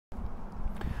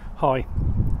Hi,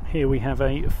 here we have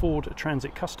a Ford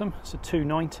Transit Custom. It's a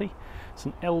 290. It's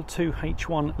an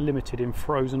L2H1 Limited in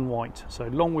frozen white. So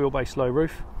long wheelbase, low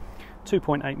roof,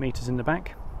 2.8 metres in the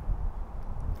back.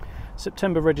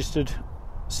 September registered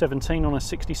 17 on a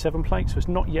 67 plate, so it's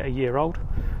not yet a year old,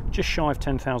 just shy of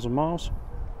 10,000 miles.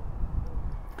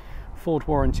 Ford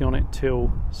warranty on it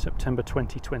till September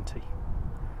 2020.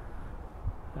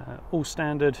 All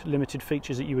standard limited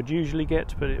features that you would usually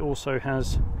get, but it also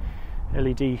has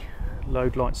LED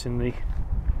load lights in the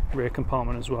rear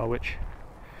compartment as well, which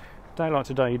daylight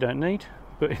today you don't need,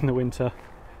 but in the winter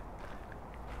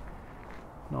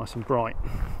nice and bright.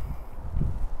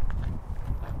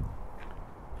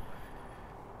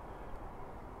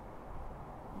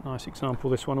 Nice example,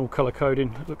 this one, all colour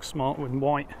coding, it looks smart with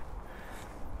white.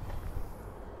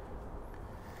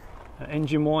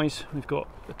 Engine wise, we've got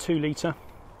a 2 litre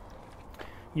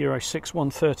Euro 6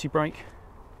 130 brake.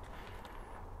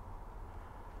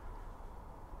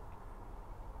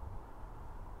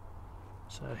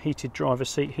 So heated driver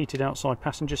seat, heated outside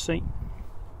passenger seat.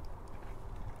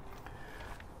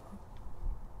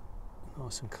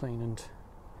 Nice and clean and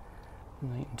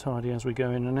neat and tidy as we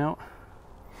go in and out.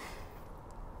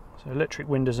 So electric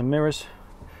windows and mirrors.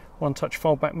 One touch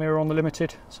fold back mirror on the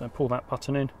Limited, so pull that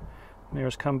button in,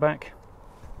 mirrors come back.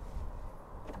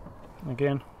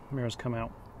 Again, mirrors come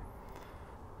out.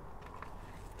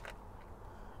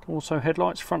 Also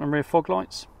headlights, front and rear fog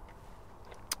lights.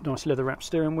 Nice leather wrapped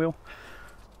steering wheel.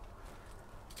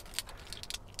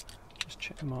 Just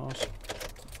check the miles.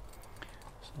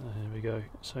 So there we go.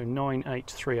 So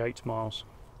 9838 miles.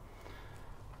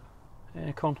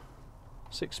 Aircon,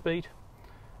 6-speed.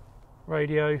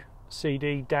 Radio,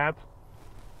 CD, DAB.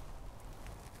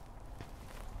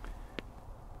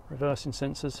 Reversing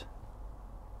sensors,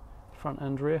 front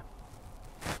and rear.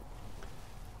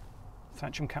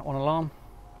 Thatcham Cat 1 alarm.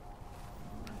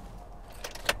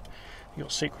 You've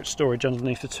got secret storage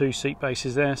underneath the 2 seat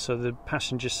bases there, so the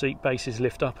passenger seat bases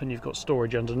lift up and you've got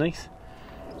storage underneath.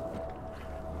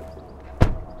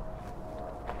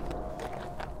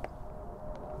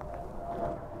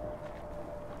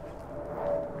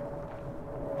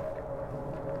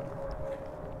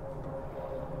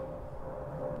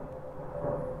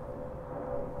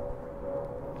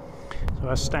 So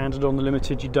as standard on the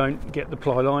Limited, you don't get the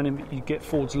ply lining, but you get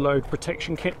Ford's load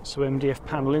protection kit, so MDF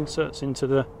panel inserts into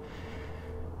the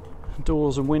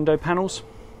doors and window panels,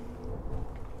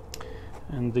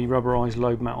 and the rubberized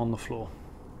load mat on the floor.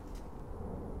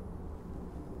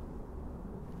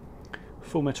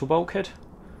 Full metal bulkhead,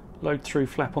 load through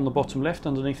flap on the bottom left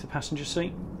underneath the passenger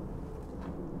seat.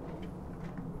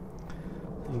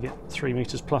 You get 3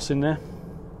 meters plus in there.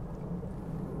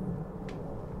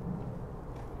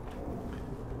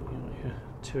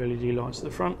 2 LED lights at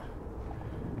the front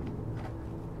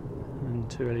and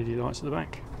 2 LED lights at the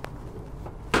back.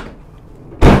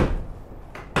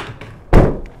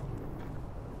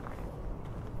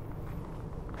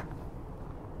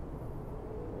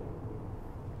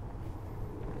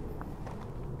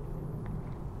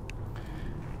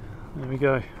 There we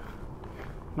go.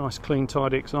 Nice clean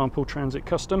tidy example Transit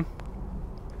Custom.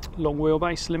 Long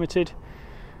wheelbase, Limited.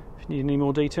 If you need any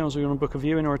more details or you want to book a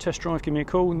viewing or a test drive, give me a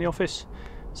call in the office.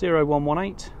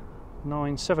 0118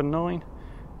 979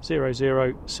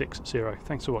 0060.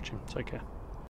 Thanks for watching. Take care.